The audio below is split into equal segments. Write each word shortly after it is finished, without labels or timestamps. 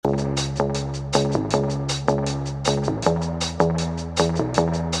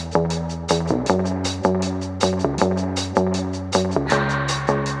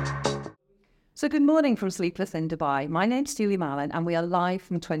morning from Sleepless in Dubai. My name's Julie Mallon and we are live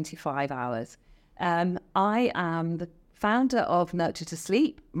from 25 Hours. I am the founder of Nurture to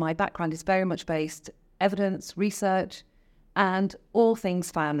Sleep. My background is very much based evidence, research, and all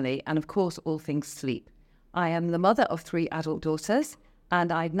things family, and of course, all things sleep. I am the mother of 3 adult daughters,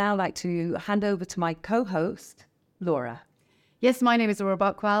 and I'd now like to hand over to my co-host, Laura. Yes, my name is Laura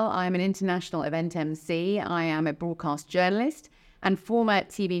Buckwell. I'm an international event MC. I am a broadcast journalist and former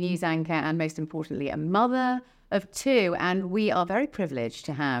TV news anchor, and most importantly, a mother of 2. And we are very privileged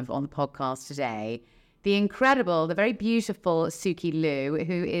to have on the podcast today the incredible, the very beautiful Suki Lu,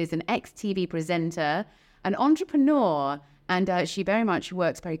 who is an ex-TV presenter, an entrepreneur, and she very much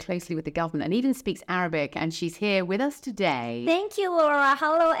works very closely with the government and even speaks Arabic, and she's here with us today. Thank you, Laura.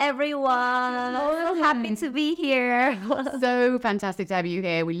 Hello, everyone. So happy to be here. So fantastic to have you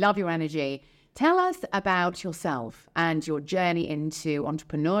here. We love your energy. Tell us about yourself and your journey into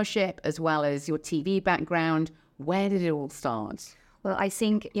entrepreneurship, as well as your TV background. Where did it all start? Well, I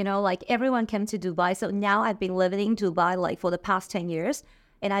think, like everyone came to Dubai. So now I've been living in Dubai like for the past 10 years.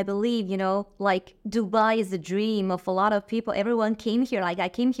 And I believe, like Dubai is the dream of a lot of people. Everyone came here. Like I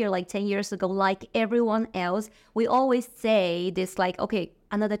came here like 10 years ago, like everyone else. We always say this like, okay,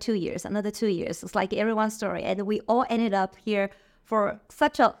 another 2 years, another 2 years. It's like everyone's story. And we all ended up here for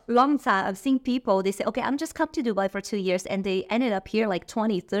such a long time. I've seen people, they say, okay, I'm just come to Dubai for 2 years. And they ended up here like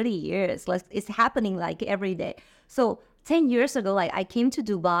 20, 30 years. Like it's happening like every day. So 10 years ago, like I came to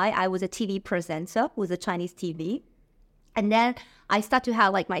Dubai. I was a TV presenter with a Chinese TV. And then I started to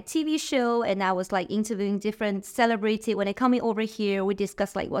have like my TV show, and I was like interviewing different celebrities. When I come in over here, we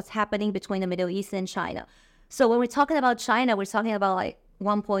discuss like what's happening between the Middle East and China. So when we're talking about China, we're talking about like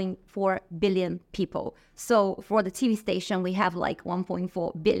 1.4 billion people. So for the TV station, we have like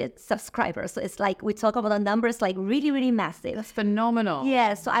 1.4 billion subscribers. So it's like we talk about the numbers like really, really massive. That's phenomenal.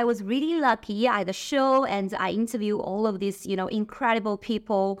 Yeah, so I was really lucky. I had a show and I interview all of these, incredible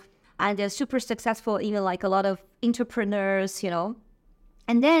people. And they're super successful, even like a lot of entrepreneurs,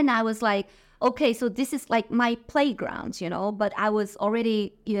 And then I was like, okay, so this is like my playground, But I was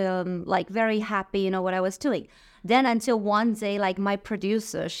already like very happy, what I was doing. Then until one day, like my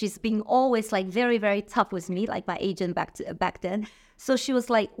producer, she's been always like very, very tough with me, like my agent back then. So she was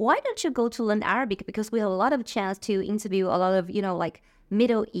like, why don't you go to learn Arabic? Because we have a lot of chance to interview a lot of, like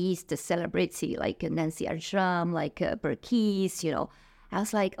Middle East celebrity, like Nancy Ajram, like Burkis, I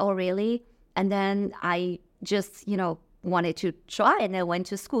was like, oh, really? And then I just, wanted to try, and I went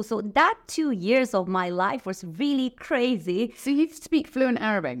to school. So that 2 years of my life was really crazy. So you speak fluent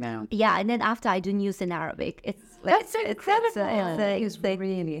Arabic now? Yeah, and then after I do news in Arabic. It's really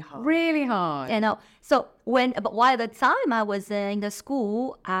hard. Really hard. So but while the time I was in the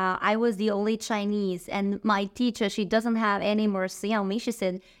school, I was the only Chinese, and my teacher, she doesn't have any mercy on me. She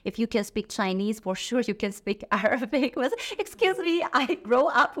said, if you can speak Chinese, for sure you can speak Arabic. But excuse me, I grew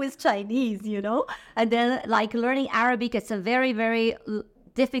up with Chinese, and then like learning Arabic, it's a very, very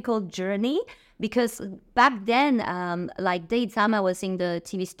difficult journey. Because back then, like daytime, I was in the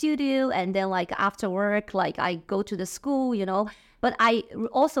TV studio, and then like after work, like I go to the school, But I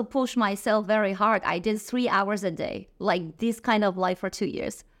also push myself very hard. I did 3 hours a day, like this kind of life for 2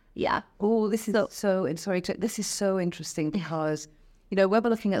 years. Yeah. Oh, this is this is so interesting because, when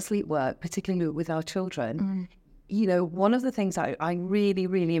we're looking at sleep work, particularly with our children, one of the things I really,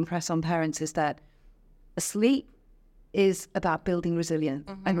 really impress on parents is that sleep is about building resilience.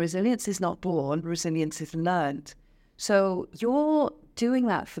 And resilience is not born, resilience is learned. So you're doing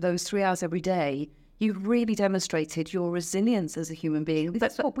that for those 3 hours every day. You've really demonstrated your resilience as a human being.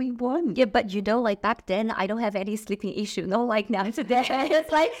 That's what we want. Yeah, but like back then, I don't have any sleeping issue. No, like now today.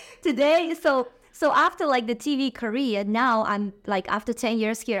 It's like today. So after like the TV career, now I'm like after 10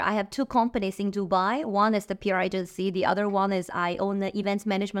 years here, I have 2 companies in Dubai. One is the PR agency. The other one is I own the events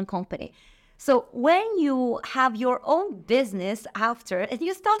management company. So when you have your own business after, and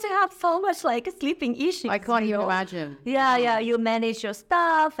you start to have so much like sleeping issues. I can't even imagine. Yeah, you manage your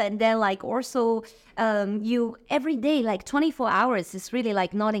stuff, and then like also you every day like 24 hours is really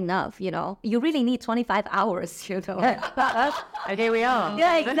like not enough. You really need 25 hours. And here we are.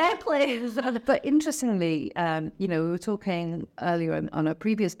 Yeah, exactly. But interestingly, we were talking earlier on a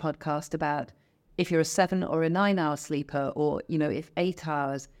previous podcast about if you're a 7 or a 9 hour sleeper, or if 8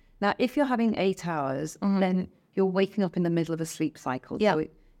 hours. Now, if you're having 8 hours, then you're waking up in the middle of a sleep cycle. Yeah.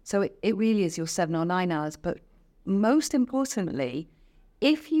 So it really is your 7 or 9 hours. But most importantly,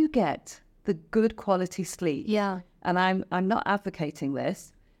 if you get the good quality sleep, and I'm not advocating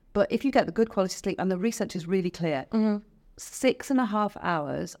this, but if you get the good quality sleep, and the research is really clear, 6.5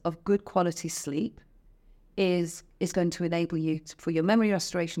 hours of good quality sleep is going to enable you for your memory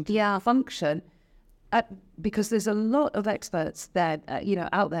restoration to function because there's a lot of experts that,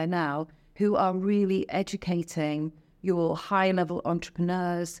 out there now who are really educating your high-level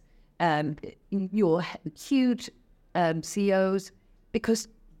entrepreneurs, your huge CEOs, because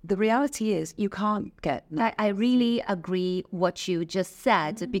the reality is you can't get... I really agree what you just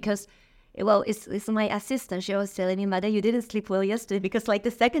said, because, well, it's my assistant. She was telling me, Mother, you didn't sleep well yesterday, because like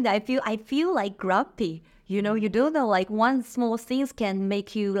the second day I feel like grumpy. You don't know, like one small things can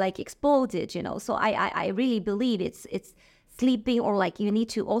make you like exploded, So I really believe it's sleeping, or like you need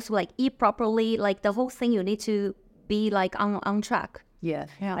to also like eat properly, like the whole thing, you need to be like on track. Yeah.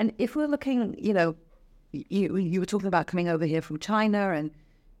 And if we're looking, you were talking about coming over here from China, and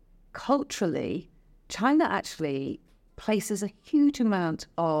culturally, China actually places a huge amount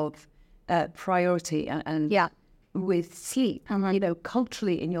of priority and with sleep,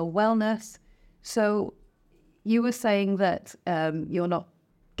 culturally in your wellness. So you were saying that you're not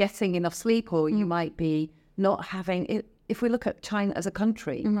getting enough sleep, or you might be not having it. If we look at China as a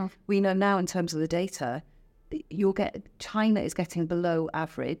country, we know now in terms of the data, China is getting below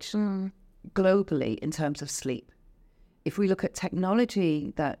average globally in terms of sleep. If we look at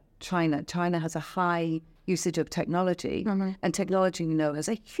technology, that China has a high usage of technology, and technology, has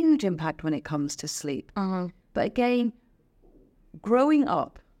a huge impact when it comes to sleep. But again, growing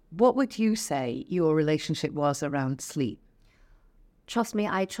up, what would you say your relationship was around sleep? Trust me,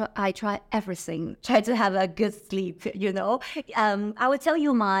 I try everything, try to have a good sleep, I will tell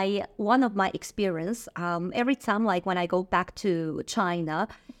you one of my experience. Every time, like when I go back to China,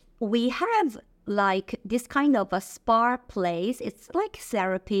 we have like this kind of a spa place. It's like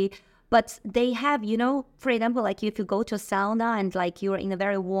therapy, but they have, for example, like if you go to a sauna and like you're in a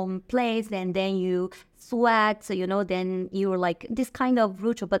very warm place, and then you sweat, then you're like this kind of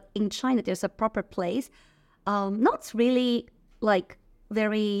ritual. But in China, there's a proper place. Not really like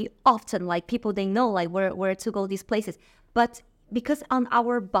very often, like people, they know like where to go these places. But because on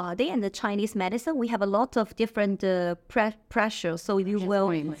our body and the Chinese medicine, we have a lot of different pressure. So you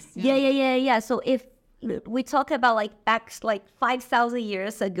will, yeah. So if we talk about like back like 5,000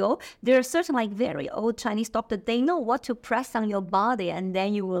 years ago, there are certain like very old Chinese doctors, they know what to press on your body, and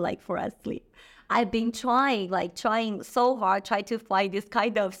then you will like fall asleep. I've been trying so hard, try to find this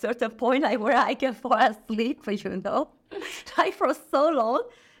kind of certain point like where I can fall asleep, try for so long.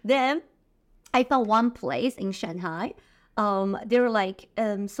 Then I found one place in Shanghai. They're like,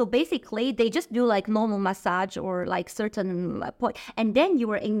 so basically they just do like normal massage or like certain point. And then you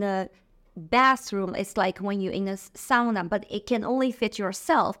were in the bathroom. It's like when you're in a sauna, but it can only fit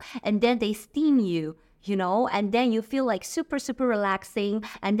yourself. And then they steam you. And then you feel like super, super relaxing.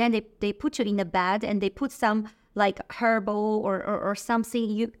 And then they put you in the bed, and they put some like herbal or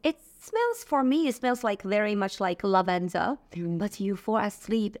something. It smells like very much like lavender, but you fall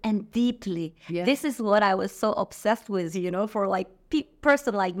asleep and deeply. Yeah. This is what I was so obsessed with, for like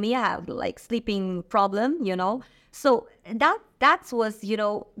person like me, I have like sleeping problem, So that was,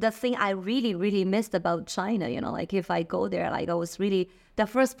 the thing I really, really missed about China, like if I go there, like I was really the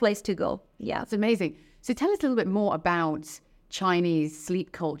first place to go. Yeah. It's amazing. So tell us a little bit more about Chinese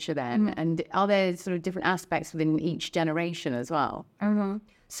sleep culture then, and are there sort of different aspects within each generation as well?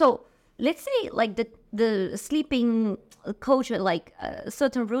 So let's say like the sleeping culture, like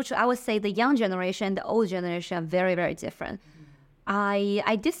certain ritual, I would say the young generation and the old generation are very, very different.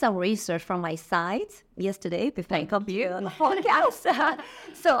 I did some research from my site yesterday before I come here on the podcast.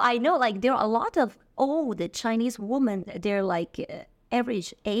 So I know like there are a lot of old Chinese women, they're like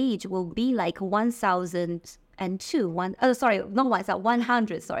average age will be like 1,000. 100, sorry.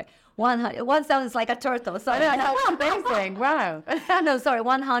 1,000 is like a turtle. Sorry. Amazing. Wow. No, sorry.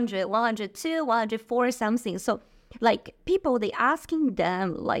 100, 102, 104 something. So like people, they asking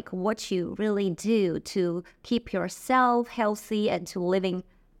them like what you really do to keep yourself healthy and to living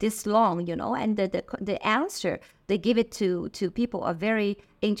this long, and the answer they give it to people are very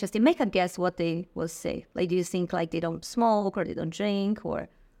interesting. Make a guess what they will say. Like, do you think like they don't smoke or they don't drink or?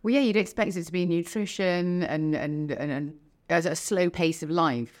 Well, yeah, you'd expect it to be nutrition and as a slow pace of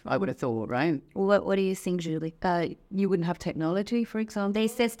life, I would have thought, right? What do you think, Julie? You wouldn't have technology, for example? They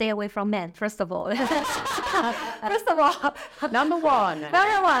say stay away from men, first of all. First of all. Number one.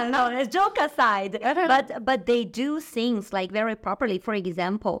 No, joke aside. But they do things like very properly. For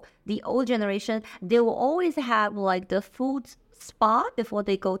example, the old generation, they will always have like the food spa before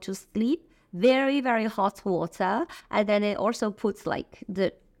they go to sleep. Very, very hot water. And then it also puts like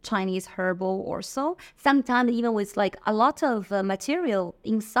the Chinese herbal also. Sometimes even with like a lot of material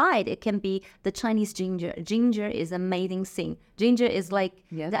inside, it can be the Chinese ginger. Ginger is amazing thing. Ginger is like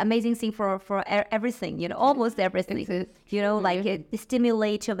the amazing thing for everything, almost everything. Like it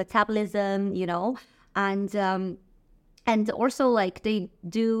stimulates your metabolism, And also like they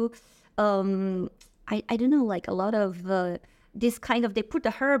do I don't know, like a lot of this kind of, they put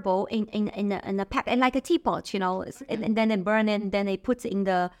the herbal in a pack and like a teapot, and then they burn it, and then they put in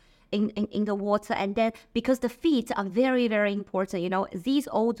the water, and then because the feet are very, very important, these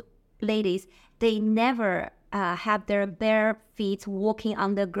old ladies, they never have their bare feet walking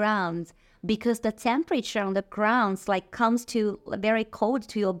on the ground, because the temperature on the grounds like comes to very cold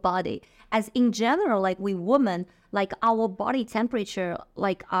to your body. As in general, like we women, like our body temperature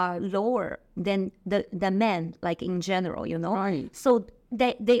like are lower than the men, like in general, Right. So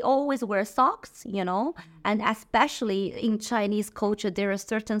they always wear socks, and especially in Chinese culture, there are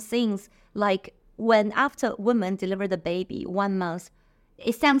certain things like when after women deliver the baby 1 month,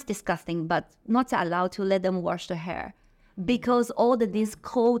 it sounds disgusting, but not allowed to let them wash the hair. Because all this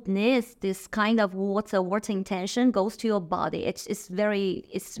coldness, this kind of water intention goes to your body. It's very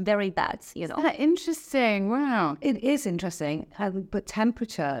bad, That interesting. Wow. It is interesting, but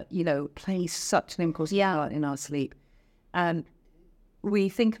temperature, plays such an important part in our sleep. And we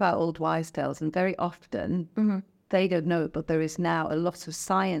think about old wives' tales, and very often they don't know it, but there is now a lot of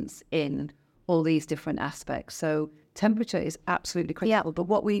science in all these different aspects. So temperature is absolutely critical. But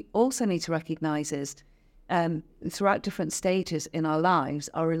what we also need to recognize is throughout different stages in our lives,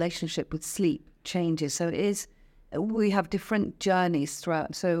 our relationship with sleep changes. So we have different journeys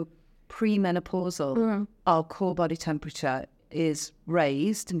throughout. So premenopausal, our core body temperature is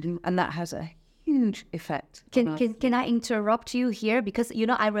raised, and that has a huge effect. Can I interrupt you here? Because,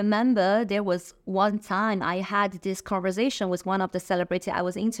 I remember there was one time I had this conversation with one of the celebrities I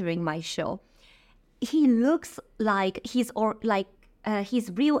was interviewing my show. He looks like his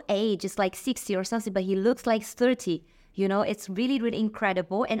real age is like 60 or something, but he looks like 30. It's really, really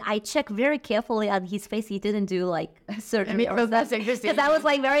incredible. And I checked very carefully on his face. He didn't do like surgery or that's something. interesting. Because I was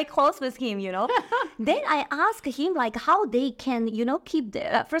like very close with him, Then I asked him like how they can, keep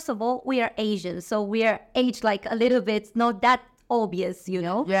the, first of all, we are Asian. So we are aged like a little bit, not that obvious,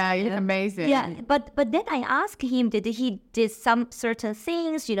 Yeah, you're amazing. Yeah, but then I asked him, did he did some certain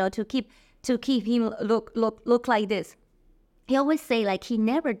things, to keep him look like this. He always say like he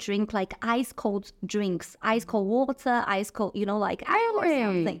never drink like ice cold drinks, ice cold water, ice cold, like or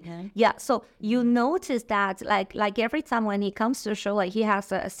something. Yeah. So you notice that like every time when he comes to the show, like he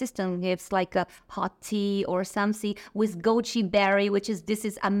has a assistant gives like a hot tea or something with goji berry, this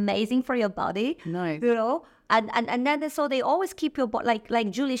is amazing for your body. Nice. And then so they always keep your body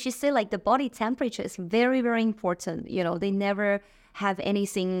like Julie, she said like the body temperature is very, very important. They never have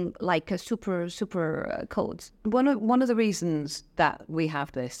anything like a super cold. One of the reasons that we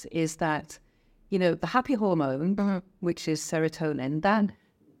have this is that, the happy hormone, which is serotonin, that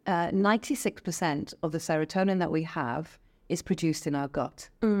 96% of the serotonin that we have is produced in our gut.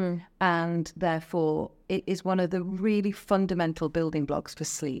 And therefore, it is one of the really fundamental building blocks for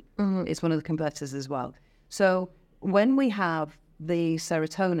sleep. It's one of the converters as well. So when we have the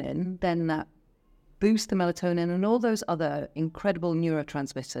serotonin, then that boosts the melatonin and all those other incredible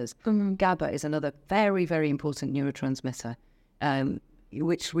neurotransmitters. GABA is another very, very important neurotransmitter,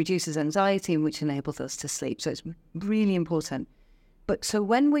 which reduces anxiety and which enables us to sleep. So it's really important. But so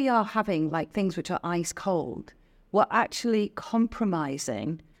when we are having like things which are ice cold, we're actually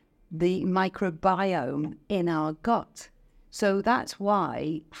compromising the microbiome in our gut. So that's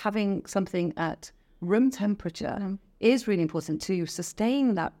why having something at room temperature is really important to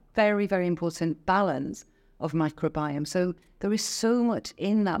sustain that very, very important balance of microbiome. So there is so much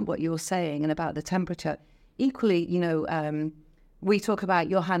in that, what you're saying, and about the temperature. Equally, we talk about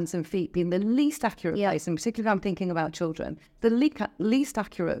your hands and feet being the least accurate place, and particularly if I'm thinking about children, the least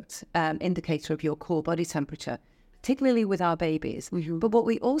accurate indicator of your core body temperature, particularly with our babies. But what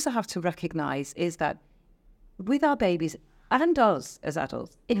we also have to recognize is that with our babies and us as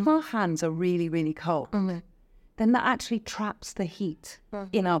adults, if our hands are really, really cold, then that actually traps the heat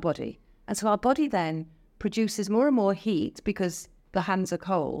in our body. And so our body then produces more and more heat because the hands are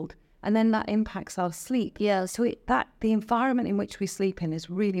cold, and then that impacts our sleep. Yeah. So the environment in which we sleep in is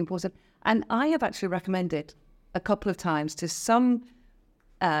really important. And I have actually recommended a couple of times to some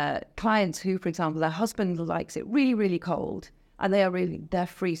clients who, for example, their husband likes it really, really cold, and they're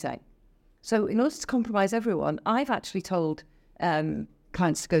freezing. So in order to compromise everyone, I've actually told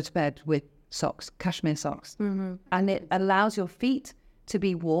clients to go to bed with socks, cashmere socks, and it allows your feet to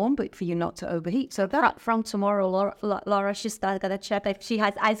be warm, but for you not to overheat. So that From tomorrow, Laura, she's gonna check if she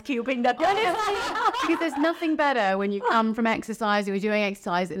has ice cube in the Because there's nothing better when you come from exercise, you're doing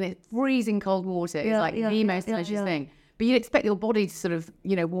exercise, and it's freezing cold water. It's the most delicious thing. But you'd expect your body to sort of,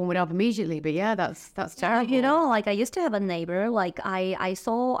 warm it up immediately. But yeah, that's terrible. Like I used to have a neighbor, like I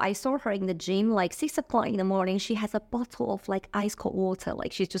saw her in the gym, like 6 o'clock in the morning. She has a bottle of like ice cold water,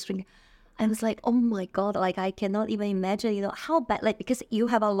 like she's just drinking. I was like, oh my God, like I cannot even imagine, how bad, like, because you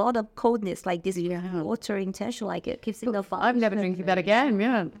have a lot of coldness, like this water intention, like it keeps in the fire. I'm never drinking that again,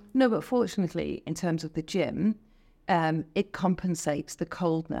 yeah. No, but fortunately, in terms of the gym, it compensates the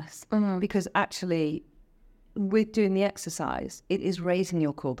coldness because actually with doing the exercise, it is raising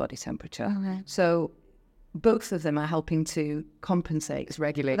your core body temperature. So both of them are helping to compensate.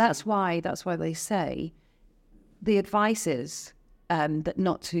 Regulate. That's why they say the advice is that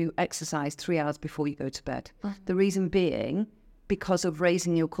not to exercise 3 hours before you go to bed. The reason being because of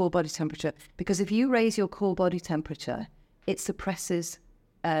raising your core body temperature. Because if you raise your core body temperature, it suppresses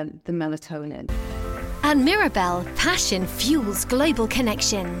the melatonin. At Mirabelle, passion fuels global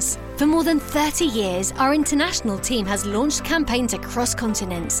connections. For more than 30 years, our international team has launched campaigns across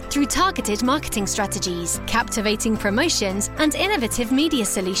continents through targeted marketing strategies, captivating promotions, and innovative media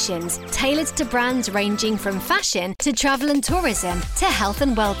solutions tailored to brands ranging from fashion to travel and tourism to health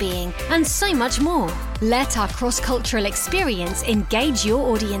and well-being, and so much more. Let our cross-cultural experience engage your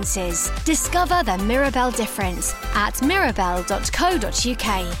audiences. Discover the Mirabelle difference at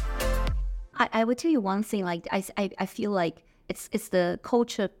mirabelle.co.uk. I would tell you one thing, like I feel like it's the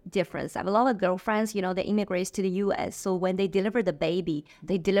culture difference. I have a lot of girlfriends, they immigrate to the US. So when they deliver the baby,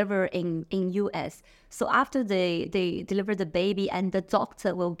 they deliver in US. So after they deliver the baby, and the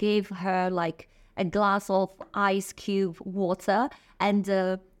doctor will give her like a glass of ice cube water, and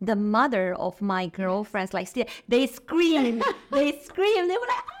the mother of my girlfriends, like, they scream, they were like,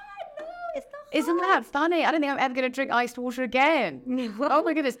 no, it's not hot. Isn't that funny? I don't think I'm ever going to drink iced water again. Oh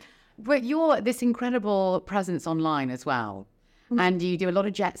my goodness. But you're this incredible presence online as well. And you do a lot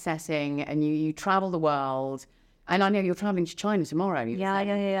of jet setting, and you travel the world. And I know you're traveling to China tomorrow.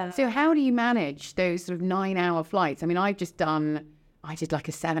 Yeah. So how do you manage those sort of 9-hour flights? I mean, I did like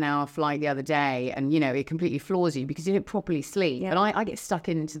a 7-hour flight the other day, and it completely floors you because you don't properly sleep. Yeah. And I get stuck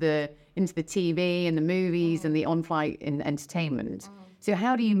into the TV and the movies and the on-flight entertainment. So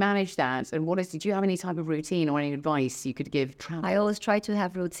how do you manage that? And do you have any type of routine or any advice you could give travelers? I always try to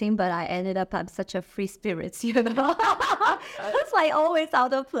have routine, but I ended up I'm such a free spirit, It's like always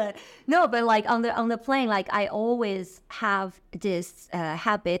out of plan. No, but like on the plane, like I always have this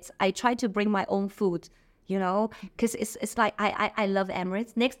habit. I try to bring my own food, because it's like I love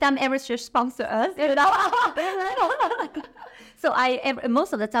Emirates. Next time Emirates should sponsor us, So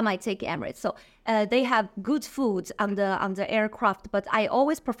most of the time I take Emirates. So they have good food on the aircraft, but I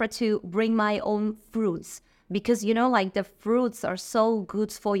always prefer to bring my own fruits because, like the fruits are so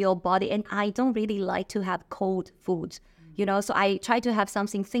good for your body, and I don't really like to have cold food, So I try to have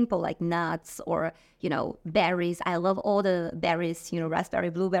something simple like nuts or, berries. I love all the berries, raspberry,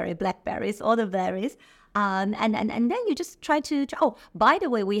 blueberry, blackberries, all the berries. And then you just try to, by the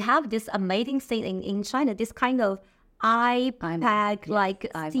way, we have this amazing thing in China, this kind of eye pack, like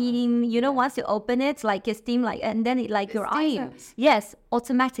steam, once you open it, like a steam, like, and then it like your eyes. Yes,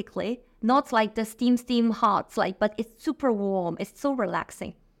 automatically, not like the steam hot, like, but it's super warm. It's so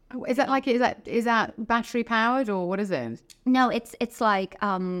relaxing. Oh, is that battery powered or what is it? No, it's like,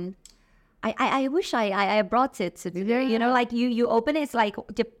 I wish I brought it to like you open it, it's like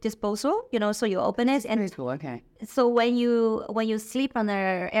disposal, so you open it and disposable, okay. So when you sleep on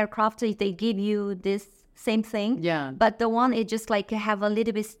the aircraft, they give you this same thing. Yeah. But the one it just like have a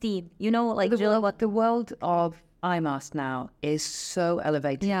little bit steam, like the world of eye mask now is so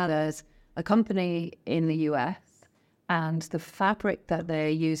elevated. Yeah. There's a company in the US, and the fabric that they're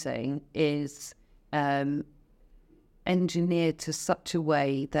using is engineered to such a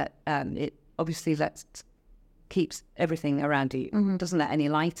way that it obviously keeps everything around you, doesn't let any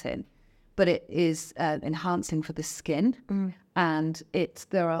light in, but it is enhancing for the skin. And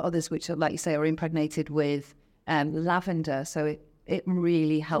there are others which are, like you say, are impregnated with lavender, so it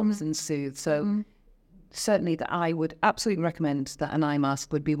really helps and soothes. So certainly that I would absolutely recommend that an eye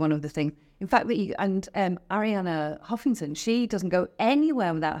mask would be one of the things. In fact, Ariana Huffington, she doesn't go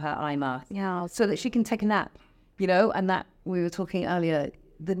anywhere without her eye mask. Yeah. So that she can take a nap, and that we were talking earlier,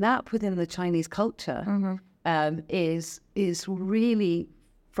 the nap within the Chinese culture is really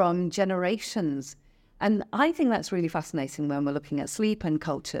from generations. And I think that's really fascinating when we're looking at sleep and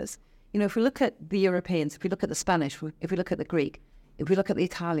cultures. If we look at the Europeans, if we look at the Spanish, if we look at the Greek, if we look at the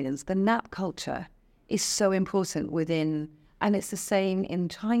Italians, the nap culture is so important within, and it's the same in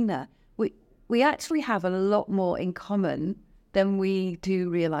China. We actually have a lot more in common than we do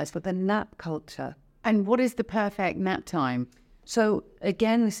realize with the nap culture. And what is the perfect nap time? So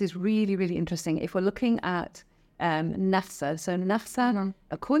again, this is really, really interesting. If we're looking at NASA. So NASA,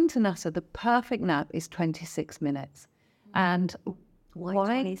 according to NASA, the perfect nap is 26 minutes. And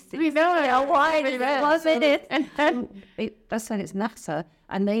why? We know why. That's when it's NASA,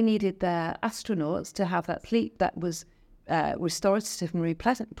 and they needed their astronauts to have that sleep that was restorative and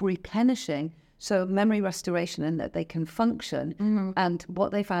replenishing, so memory restoration, and that they can function. And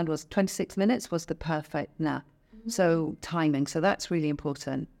what they found was 26 minutes was the perfect nap. So timing, so that's really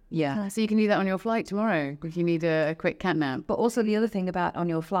important. Yeah. So you can do that on your flight tomorrow if you need a quick cat nap. But also the other thing about on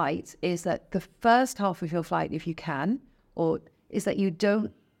your flight is that the first half of your flight, if you can, is that you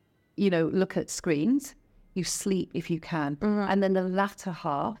don't, look at screens. You sleep if you can. And then the latter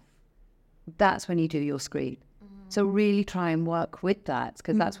half, that's when you do your screen. So really try and work with that,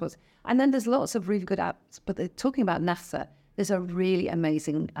 because that's what's... And then there's lots of really good apps, but they're talking about NASA. There's a really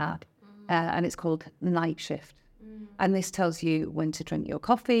amazing app, and it's called Night Shift. And this tells you when to drink your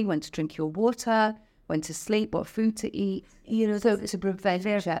coffee, when to drink your water, when to sleep, what food to eat, so to prevent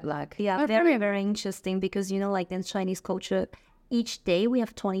jet lag. Yeah, very, very interesting, because, like in Chinese culture, each day we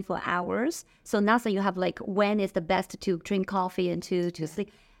have 24 hours. So NASA, you have like when is the best to drink coffee and to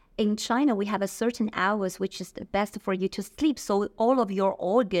sleep. In China, we have a certain hours which is the best for you to sleep. So all of your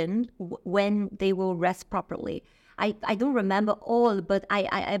organs, when they will rest properly. I don't remember all, but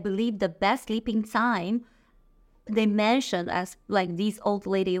I believe the best sleeping time, they mentioned as like these old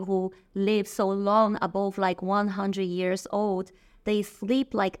lady who live so long, above like 100 years old, they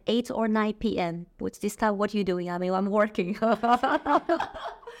sleep like 8 or 9 p.m. Which this time, what are you doing? I mean, I'm working.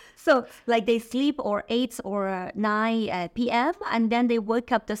 So like they sleep or 8 or 9 p.m. and then they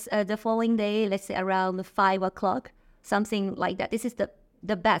wake up the following day, let's say around 5 o'clock, something like that. This is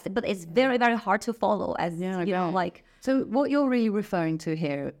the best, but it's very, very hard to follow, as like. So what you're really referring to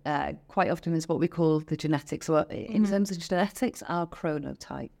here quite often is what we call the genetics. Well, in terms of genetics, our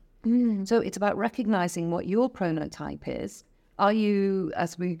chronotype. So it's about recognizing what your chronotype is. Are you,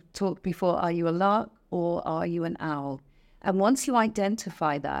 as we talked before, are you a lark or are you an owl? And once you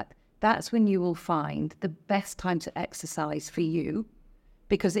identify that, that's when you will find the best time to exercise for you,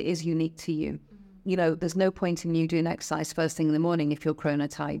 because it is unique to you. There's no point in you doing exercise first thing in the morning if your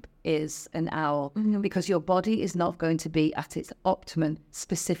chronotype is an owl, because your body is not going to be at its optimum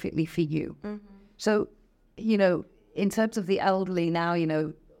specifically for you. So, in terms of the elderly now,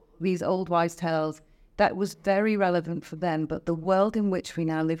 these old wives' tales, that was very relevant for them. But the world in which we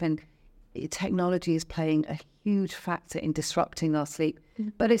now live in, technology is playing a huge factor in disrupting our sleep.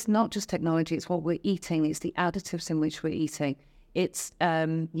 But it's not just technology, it's what we're eating, it's the additives in which we're eating. It's,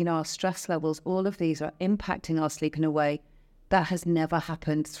 our stress levels, all of these are impacting our sleep in a way that has never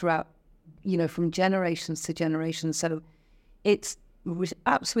happened throughout, from generations to generations. So it's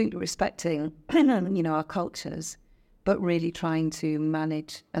absolutely respecting, our cultures, but really trying to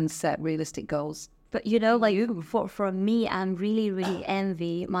manage and set realistic goals. But like for me, I'm really, really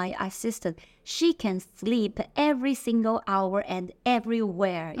envy my assistant. She can sleep every single hour and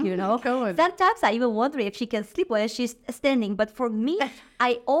everywhere, Sometimes I even wonder if she can sleep when she's standing. But for me,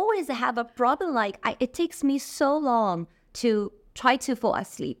 I always have a problem. Like it takes me so long to try to fall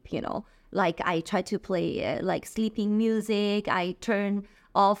asleep, Like I try to play like sleeping music. I turn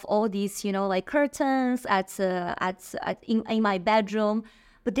off all these, like curtains in my bedroom.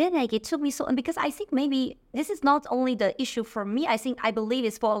 But then it took me so, and because I think maybe this is not only the issue for me, I believe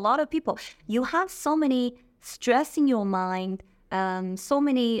it's for a lot of people. You have so many stress in your mind, so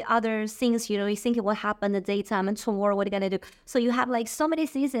many other things, you think what happened in the daytime and tomorrow what are you going to do? So you have like so many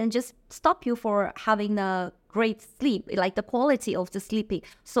things and just stop you for having a great sleep, like the quality of the sleeping.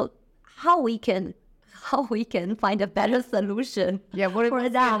 So how we can find a better solution? Yeah, what for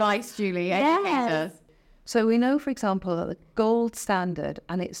is that advice, Julie? Yes. So we know, for example, that the gold standard,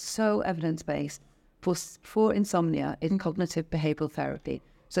 and it's so evidence-based, for insomnia is cognitive behavioural therapy,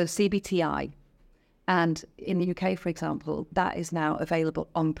 so CBTI. And in the UK, for example, that is now available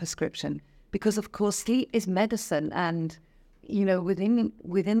on prescription, because, of course, sleep is medicine. And, within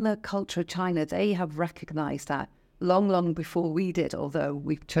the culture of China, they have recognised that long before we did, although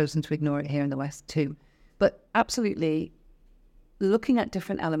we've chosen to ignore it here in the West too. But absolutely looking at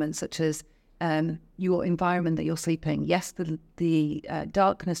different elements such as your environment that you're sleeping. Yes, the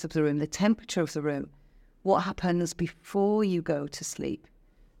darkness of the room, the temperature of the room, what happens before you go to sleep.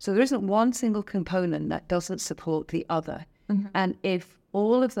 So there isn't one single component that doesn't support the other. And if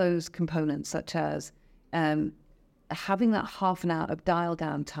all of those components, such as having that half an hour of dial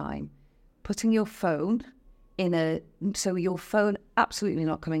down time, putting your phone so your phone absolutely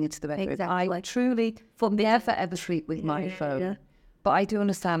not coming into the bedroom. Exactly. I truly never ever sleep with my phone. Yeah. But I do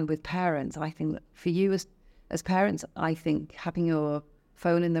understand with parents, I think that for you as parents, I think having your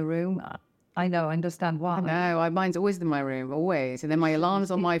phone in the room I know, I understand why. No, mine's always in my room, always. And then my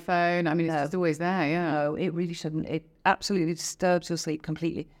alarm's on my phone. I mean, it's just always there, yeah. No, it really shouldn't. It absolutely disturbs your sleep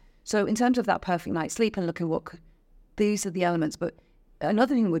completely. So in terms of that perfect night's sleep and looking these are the elements. But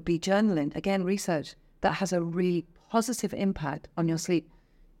another thing would be journaling. Again, research that has a really positive impact on your sleep.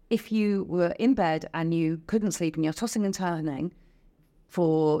 If you were in bed and you couldn't sleep and you're tossing and turning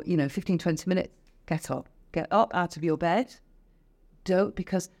for, 15, 20 minutes, get up out of your bed. Don't,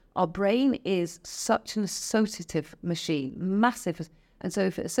 because our brain is such an associative machine, massive. And so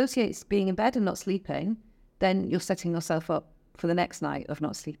if it associates being in bed and not sleeping, then you're setting yourself up for the next night of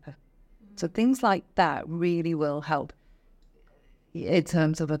not sleeping. So things like that really will help in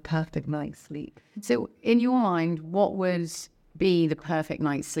terms of a perfect night's sleep. So in your mind, what would be the perfect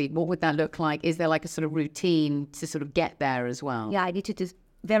night's sleep? What would that look like? Is there like a sort of routine to sort of get there as well? Yeah, I need to do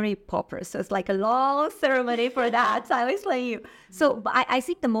very proper. So it's like a long ceremony for that. I always tell you. So I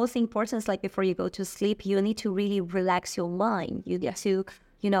think the most important is like before you go to sleep, you need to really relax your mind. You need to,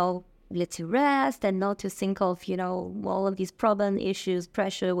 let you rest and not to think of, all of these problem, issues,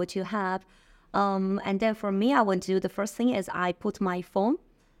 pressure, what you have. And then for me, I want to do the first thing is I put my phone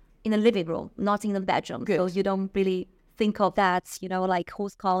in the living room, not in the bedroom. Good. So you don't really think of that, like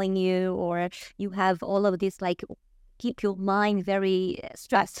who's calling you, or you have all of this like keep your mind very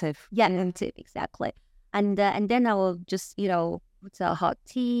stressed. Yeah, exactly. And then I will just, put a hot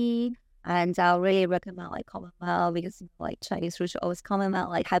tea, and I'll really recommend like chamomile, because like Chinese food always chamomile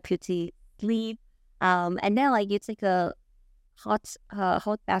like help you to sleep. And then like you take a hot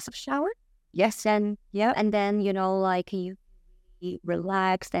bath of shower. Yes, and yeah, and then like you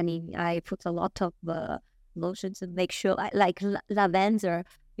relax, and I put a lot of lotion to make sure like lavender.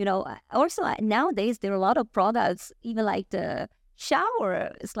 Also nowadays there are a lot of products, even like the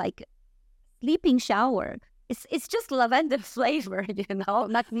shower, it's like sleeping shower. It's just lavender flavor,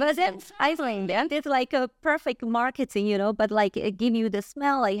 But then I think that it's like a perfect marketing, but like it give you the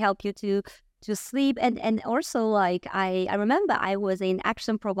smell, like help you to sleep. And also like I remember I was in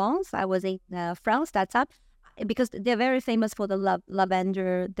Aix-en-Provence. I was in France that time, because they're very famous for the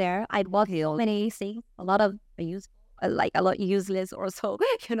lavender there. I bought so many things, a lot of a lot useless or so,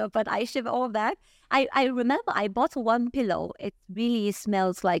 but I ship all that. I remember I bought one pillow. It really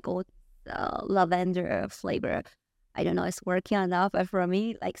smells like all lavender flavor. I don't know, it's working enough, but for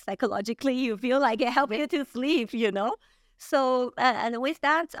me, like psychologically, you feel like it helps you to sleep, So, and with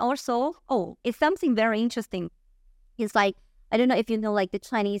that also, it's something very interesting. It's like, I don't know if you know, like the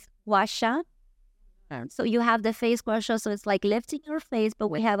Chinese gua sha. So you have the face gua sha, so it's like lifting your face, but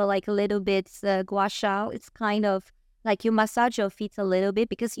we have a little bit gua sha. It's kind of like you massage your feet a little bit,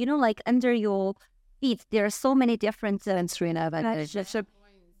 because, like under your feet, there are so many different sensory nerve endings.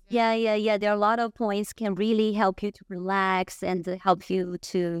 Yeah. There are a lot of points can really help you to relax and help you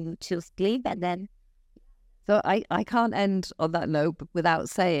to sleep. And then, so I can't end on that note without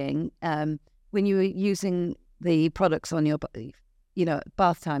saying, when you were using the products on your,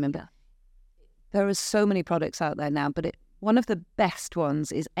 bath time, and there are so many products out there now, but one of the best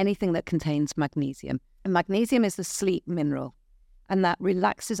ones is anything that contains magnesium. And magnesium is the sleep mineral, and that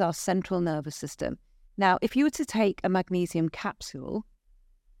relaxes our central nervous system. Now, if you were to take a magnesium capsule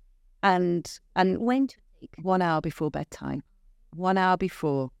and when to take 1 hour before bedtime, 1 hour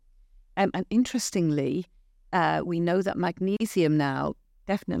before, and interestingly, we know that magnesium now,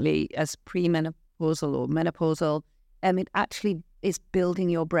 definitely as premenopausal or menopausal, it actually is building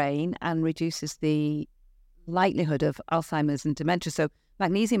your brain and reduces the likelihood of Alzheimer's and dementia. So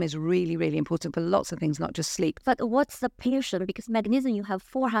magnesium is really, really important for lots of things, not just sleep. But what's the patient? Because magnesium, you have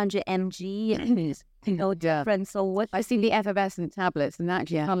 400 mg, different. So what? I see the effervescent tablets, and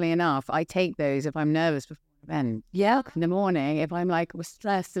actually, funnily enough, I take those if I'm nervous before bed. Yeah. In the morning, if I'm like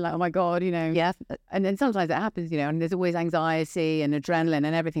stressed, like, oh my God, Yeah. And then sometimes it happens, and there's always anxiety and adrenaline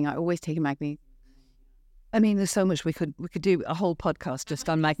and everything. I always take a magnesium. I mean, there's so much we could do a whole podcast just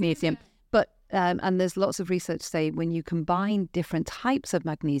on magnesium. But and there's lots of research say when you combine different types of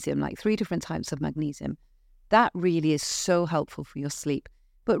magnesium, like 3 different types of magnesium, that really is so helpful for your sleep.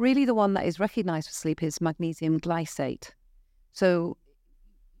 But really the one that is recognized for sleep is magnesium glycate. So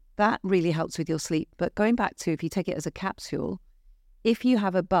that really helps with your sleep. But going back to if you take it as a capsule, if you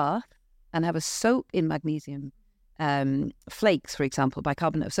have a bath and have a soak in magnesium, flakes, for example,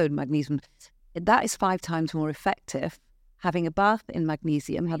 bicarbonate of sodium, magnesium, that is 5 times more effective having a bath in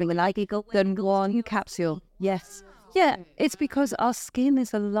magnesium, having than one capsule. Yes. Yeah, it's because our skin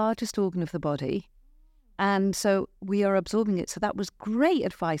is the largest organ of the body. And so we are absorbing it. So that was great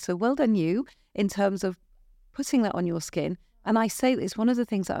advice. So well done you in terms of putting that on your skin. And I say it's one of the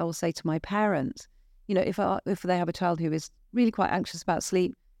things that I will say to my parents. If they have a child who is really quite anxious about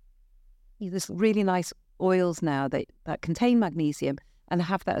sleep, there's really nice oils now that contain magnesium and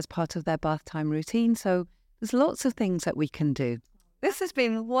have that as part of their bath time routine. So there's lots of things that we can do. This has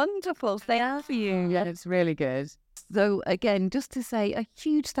been wonderful. Thank you. Yeah, it's really good. So again, just to say a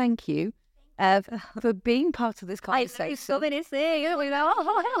huge thank you for being part of this conversation. I know so many things.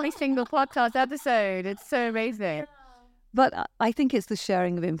 Every single podcast episode. It's so amazing. But I think it's the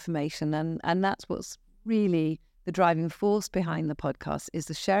sharing of information, and that's what's really the driving force behind the podcast, is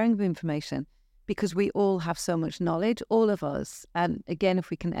the sharing of information, because we all have so much knowledge, all of us. And again,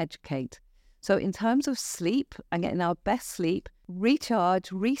 if we can educate. So in terms of sleep and getting our best sleep,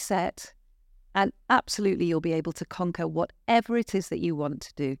 recharge, reset, and absolutely you'll be able to conquer whatever it is that you want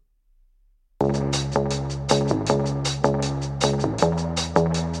to do.